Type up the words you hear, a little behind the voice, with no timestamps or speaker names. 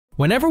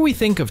Whenever we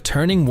think of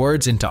turning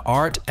words into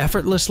art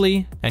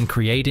effortlessly and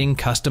creating,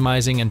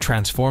 customizing, and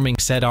transforming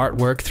said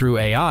artwork through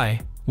AI,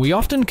 we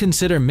often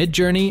consider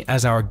Midjourney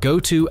as our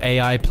go-to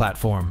AI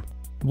platform.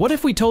 What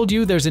if we told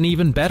you there's an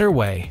even better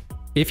way?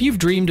 If you've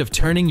dreamed of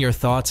turning your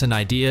thoughts and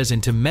ideas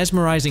into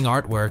mesmerizing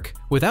artwork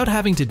without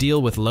having to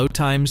deal with load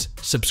times,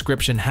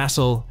 subscription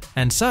hassle,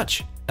 and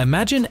such,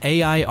 Imagine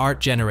AI Art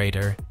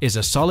Generator is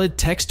a solid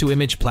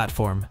text-to-image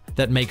platform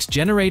that makes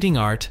generating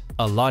art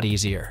a lot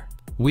easier.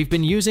 We've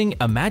been using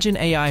Imagine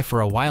AI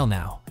for a while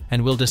now,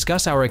 and we'll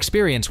discuss our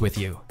experience with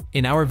you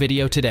in our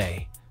video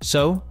today.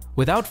 So,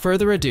 without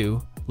further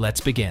ado,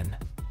 let's begin.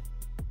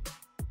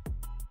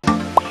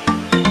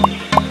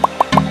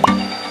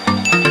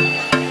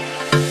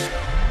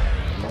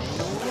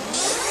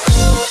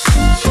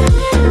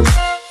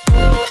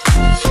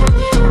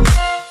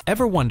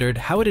 Ever wondered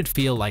how it'd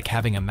feel like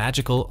having a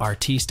magical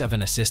artiste of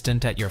an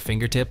assistant at your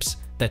fingertips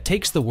that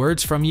takes the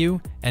words from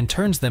you and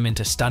turns them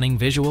into stunning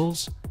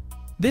visuals?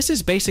 This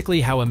is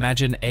basically how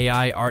Imagine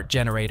AI Art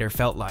Generator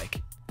felt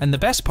like. And the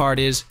best part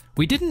is,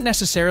 we didn't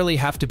necessarily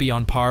have to be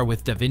on par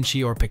with Da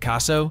Vinci or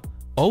Picasso.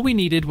 All we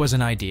needed was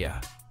an idea.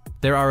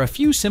 There are a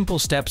few simple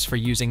steps for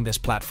using this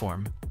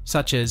platform,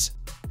 such as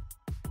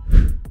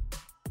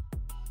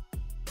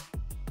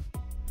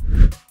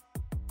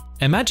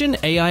Imagine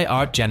AI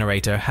Art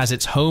Generator has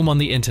its home on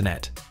the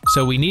internet,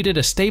 so we needed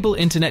a stable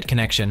internet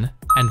connection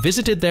and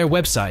visited their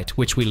website,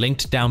 which we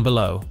linked down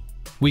below.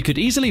 We could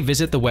easily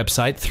visit the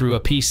website through a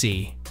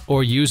PC,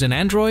 or use an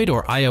Android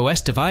or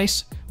iOS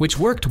device, which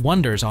worked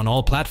wonders on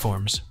all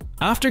platforms.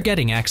 After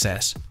getting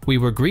access, we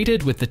were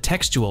greeted with the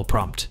textual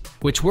prompt,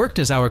 which worked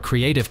as our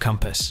creative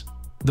compass.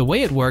 The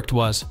way it worked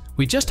was,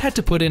 we just had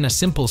to put in a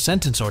simple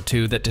sentence or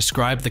two that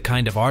described the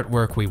kind of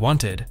artwork we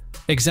wanted.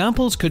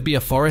 Examples could be a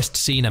forest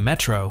scene, a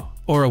metro,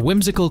 or a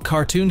whimsical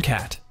cartoon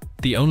cat.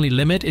 The only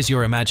limit is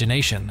your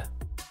imagination.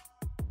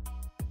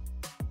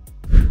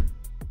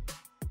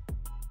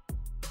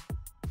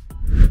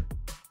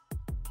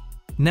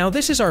 Now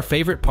this is our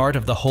favorite part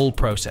of the whole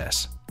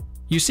process.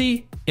 You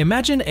see,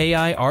 Imagine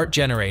AI Art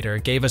Generator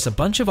gave us a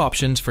bunch of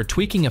options for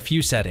tweaking a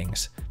few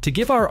settings to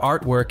give our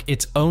artwork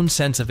its own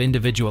sense of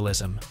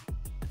individualism.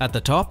 At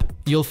the top,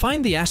 you'll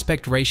find the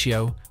aspect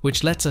ratio,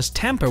 which lets us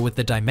tamper with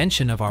the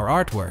dimension of our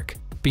artwork.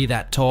 Be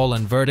that tall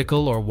and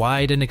vertical or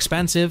wide and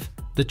expansive,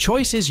 the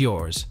choice is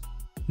yours.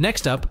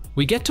 Next up,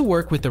 we get to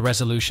work with the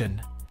resolution,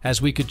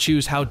 as we could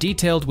choose how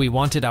detailed we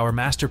wanted our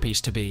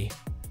masterpiece to be.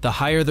 The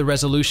higher the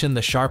resolution,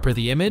 the sharper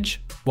the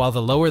image, while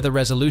the lower the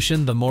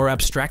resolution, the more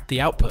abstract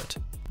the output.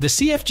 The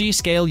CFG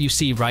scale you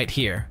see right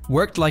here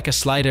worked like a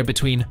slider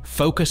between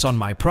focus on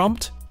my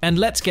prompt and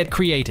let's get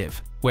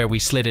creative, where we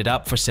slid it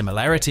up for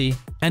similarity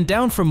and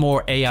down for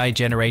more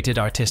AI-generated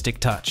artistic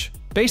touch.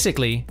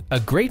 Basically, a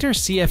greater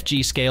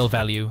CFG scale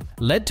value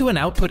led to an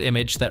output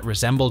image that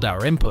resembled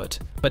our input,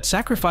 but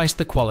sacrificed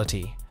the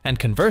quality, and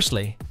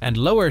conversely, and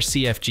lower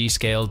CFG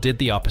scale did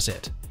the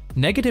opposite.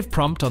 Negative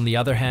prompt, on the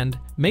other hand,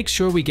 makes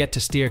sure we get to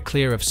steer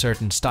clear of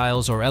certain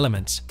styles or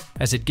elements,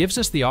 as it gives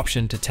us the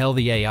option to tell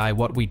the AI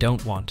what we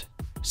don't want.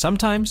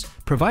 Sometimes,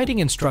 providing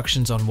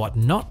instructions on what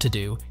not to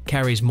do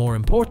carries more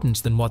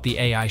importance than what the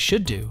AI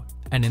should do,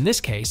 and in this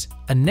case,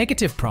 a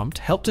negative prompt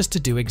helped us to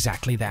do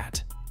exactly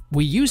that.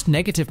 We used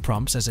negative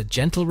prompts as a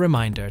gentle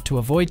reminder to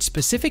avoid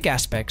specific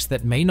aspects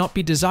that may not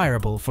be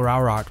desirable for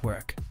our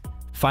artwork.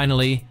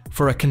 Finally,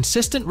 for a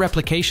consistent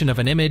replication of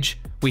an image,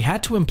 we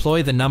had to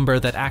employ the number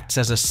that acts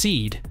as a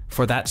seed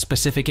for that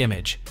specific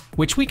image,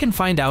 which we can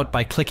find out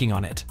by clicking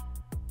on it.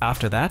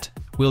 After that,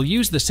 we'll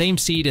use the same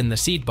seed in the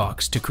seed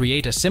box to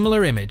create a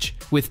similar image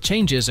with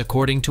changes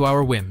according to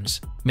our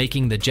whims,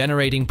 making the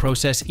generating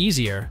process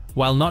easier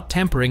while not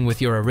tampering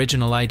with your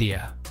original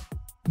idea.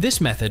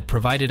 This method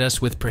provided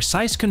us with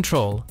precise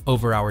control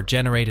over our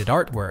generated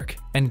artwork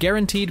and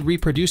guaranteed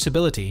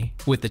reproducibility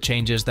with the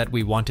changes that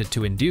we wanted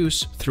to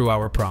induce through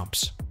our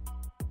prompts.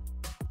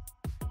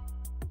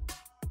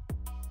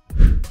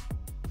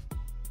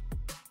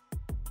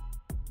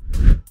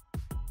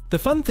 The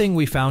fun thing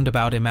we found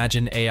about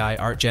Imagine AI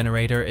Art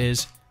Generator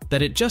is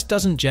that it just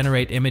doesn't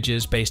generate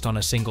images based on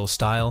a single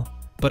style,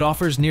 but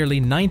offers nearly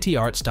 90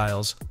 art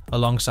styles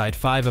alongside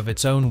 5 of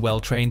its own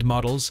well-trained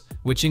models,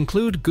 which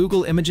include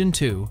Google Imagen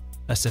 2,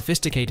 a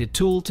sophisticated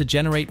tool to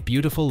generate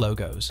beautiful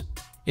logos.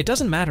 It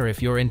doesn't matter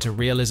if you're into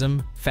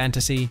realism,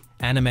 fantasy,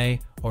 anime,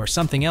 or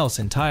something else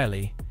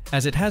entirely,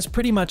 as it has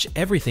pretty much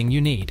everything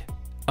you need.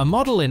 A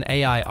model in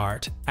AI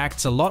art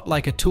acts a lot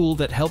like a tool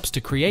that helps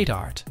to create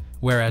art,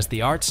 whereas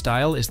the art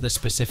style is the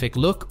specific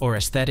look or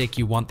aesthetic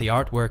you want the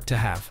artwork to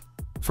have.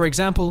 For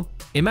example,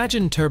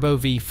 Imagine Turbo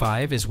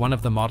V5 is one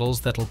of the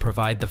models that'll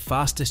provide the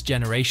fastest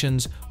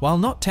generations while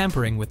not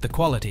tampering with the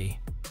quality.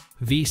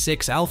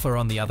 V6 Alpha,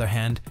 on the other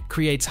hand,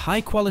 creates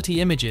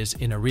high-quality images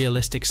in a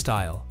realistic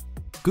style.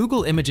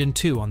 Google Imagen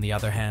 2, on the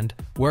other hand,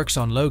 works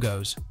on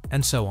logos,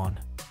 and so on.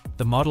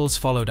 The models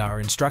followed our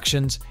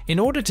instructions in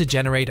order to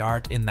generate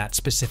art in that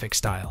specific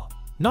style,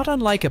 not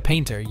unlike a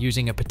painter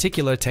using a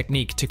particular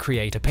technique to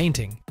create a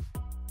painting.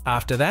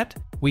 After that,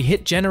 we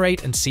hit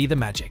generate and see the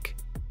magic.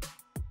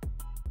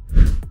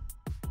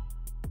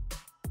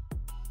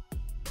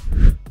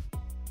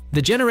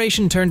 The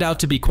generation turned out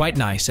to be quite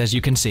nice, as you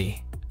can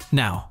see.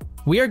 Now,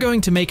 we are going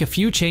to make a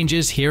few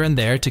changes here and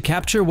there to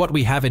capture what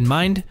we have in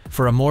mind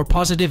for a more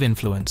positive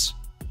influence.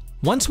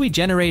 Once we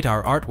generate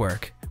our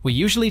artwork, we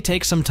usually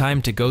take some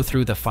time to go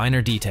through the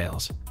finer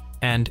details.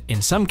 And,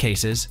 in some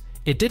cases,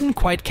 it didn't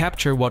quite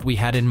capture what we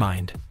had in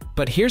mind.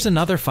 But here's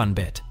another fun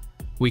bit.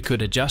 We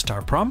could adjust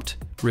our prompt,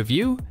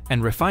 review,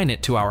 and refine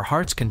it to our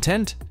heart's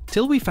content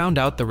till we found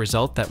out the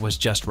result that was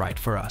just right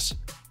for us.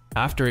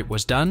 After it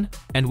was done,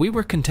 and we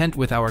were content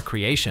with our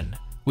creation,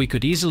 we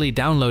could easily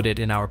download it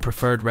in our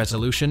preferred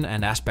resolution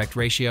and aspect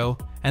ratio,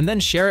 and then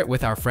share it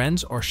with our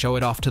friends or show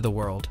it off to the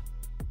world.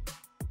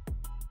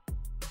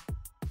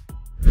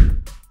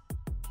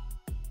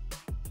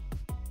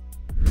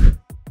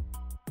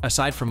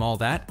 Aside from all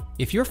that,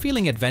 if you're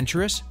feeling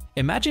adventurous,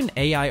 Imagine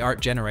AI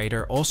Art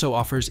Generator also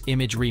offers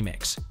Image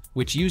Remix,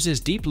 which uses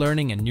deep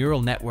learning and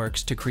neural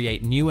networks to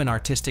create new and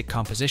artistic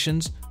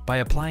compositions by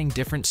applying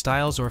different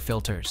styles or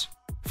filters.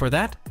 For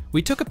that,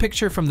 we took a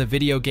picture from the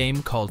video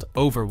game called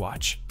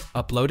Overwatch,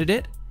 uploaded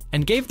it,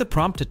 and gave the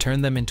prompt to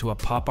turn them into a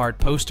pop art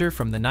poster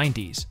from the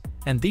 90s,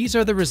 and these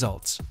are the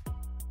results.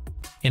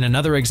 In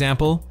another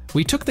example,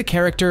 we took the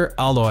character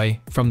Aloy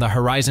from the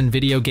Horizon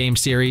video game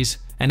series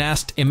and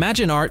asked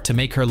Imagine Art to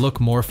make her look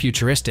more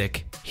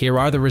futuristic. Here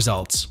are the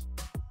results.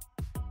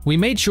 We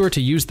made sure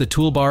to use the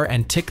toolbar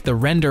and tick the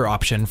render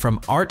option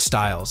from Art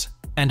Styles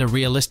and a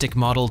realistic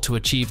model to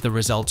achieve the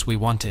results we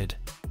wanted.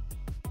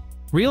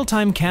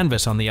 Real-time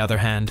Canvas, on the other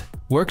hand,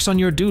 works on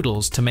your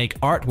doodles to make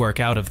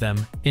artwork out of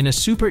them in a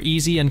super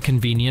easy and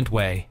convenient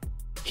way.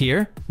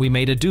 Here, we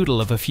made a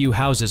doodle of a few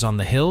houses on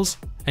the hills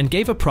and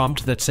gave a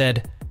prompt that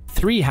said,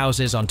 3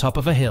 houses on top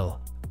of a hill,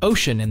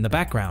 ocean in the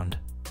background.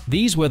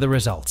 These were the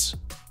results.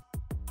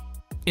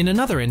 In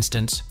another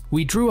instance,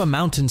 we drew a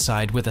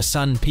mountainside with a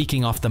sun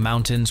peeking off the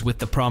mountains with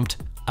the prompt,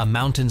 a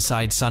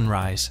mountainside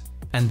sunrise,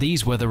 and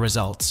these were the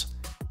results.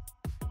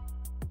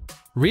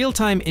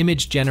 Real-time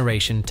image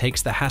generation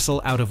takes the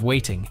hassle out of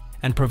waiting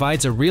and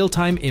provides a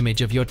real-time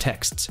image of your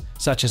texts,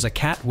 such as a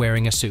cat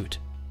wearing a suit.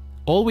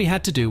 All we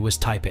had to do was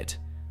type it.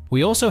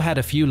 We also had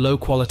a few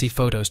low-quality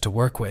photos to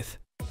work with.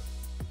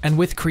 And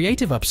with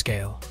Creative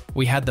Upscale,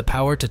 we had the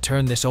power to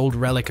turn this old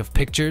relic of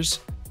pictures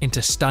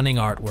into stunning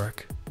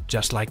artwork,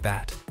 just like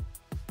that.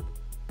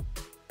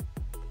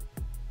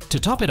 To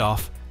top it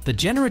off, the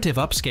Generative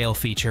Upscale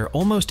feature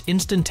almost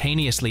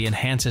instantaneously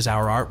enhances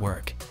our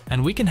artwork,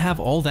 and we can have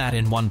all that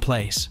in one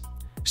place.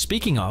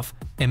 Speaking of,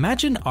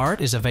 Imagine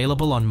Art is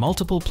available on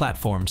multiple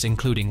platforms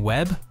including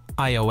web,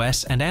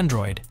 iOS, and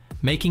Android,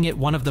 making it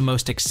one of the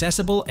most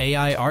accessible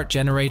AI art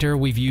generator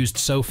we've used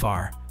so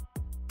far.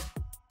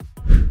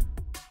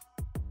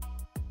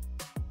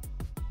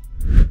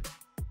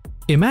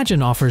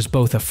 Imagine offers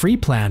both a free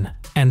plan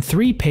and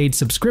 3 paid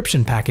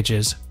subscription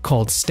packages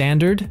called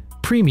Standard,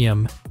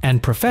 Premium,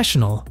 and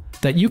Professional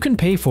that you can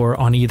pay for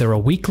on either a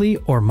weekly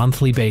or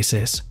monthly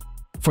basis.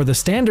 For the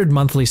standard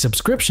monthly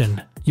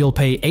subscription, you'll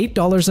pay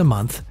 $8 a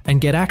month and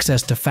get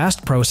access to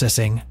fast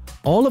processing,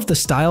 all of the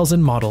styles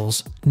and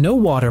models, no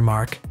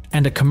watermark,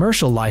 and a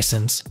commercial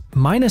license,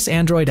 minus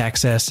Android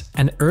access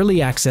and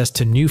early access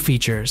to new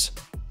features.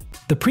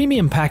 The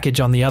premium package,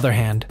 on the other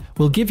hand,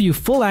 will give you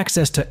full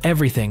access to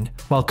everything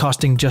while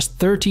costing just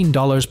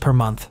 $13 per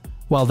month,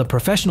 while the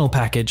professional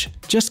package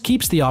just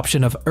keeps the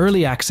option of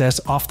early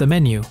access off the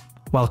menu,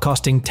 while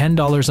costing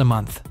 $10 a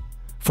month.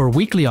 For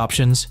weekly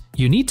options,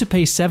 you need to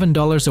pay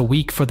 $7 a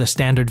week for the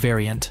standard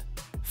variant,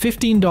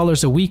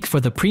 $15 a week for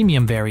the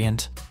premium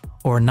variant,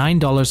 or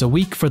 $9 a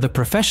week for the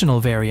professional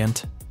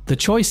variant. The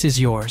choice is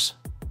yours.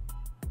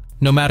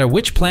 No matter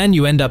which plan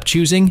you end up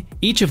choosing,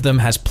 each of them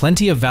has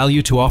plenty of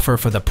value to offer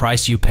for the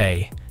price you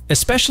pay,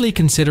 especially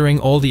considering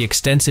all the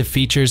extensive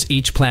features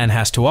each plan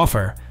has to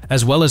offer,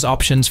 as well as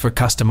options for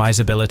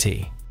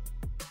customizability.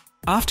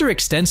 After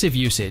extensive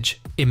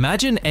usage,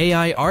 Imagine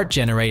AI Art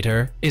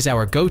Generator is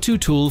our go-to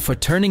tool for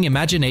turning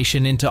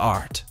imagination into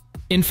art.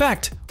 In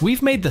fact,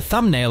 we've made the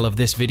thumbnail of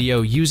this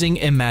video using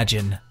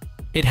Imagine.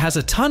 It has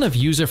a ton of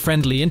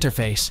user-friendly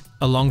interface,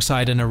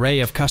 alongside an array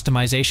of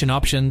customization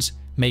options,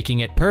 making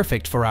it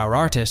perfect for our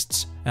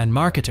artists and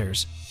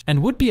marketers,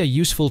 and would be a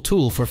useful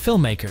tool for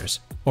filmmakers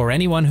or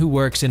anyone who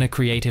works in a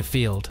creative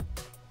field.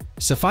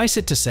 Suffice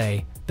it to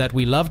say that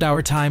we loved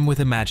our time with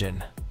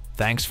Imagine.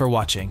 Thanks for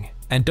watching,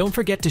 and don't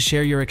forget to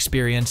share your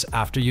experience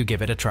after you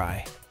give it a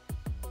try.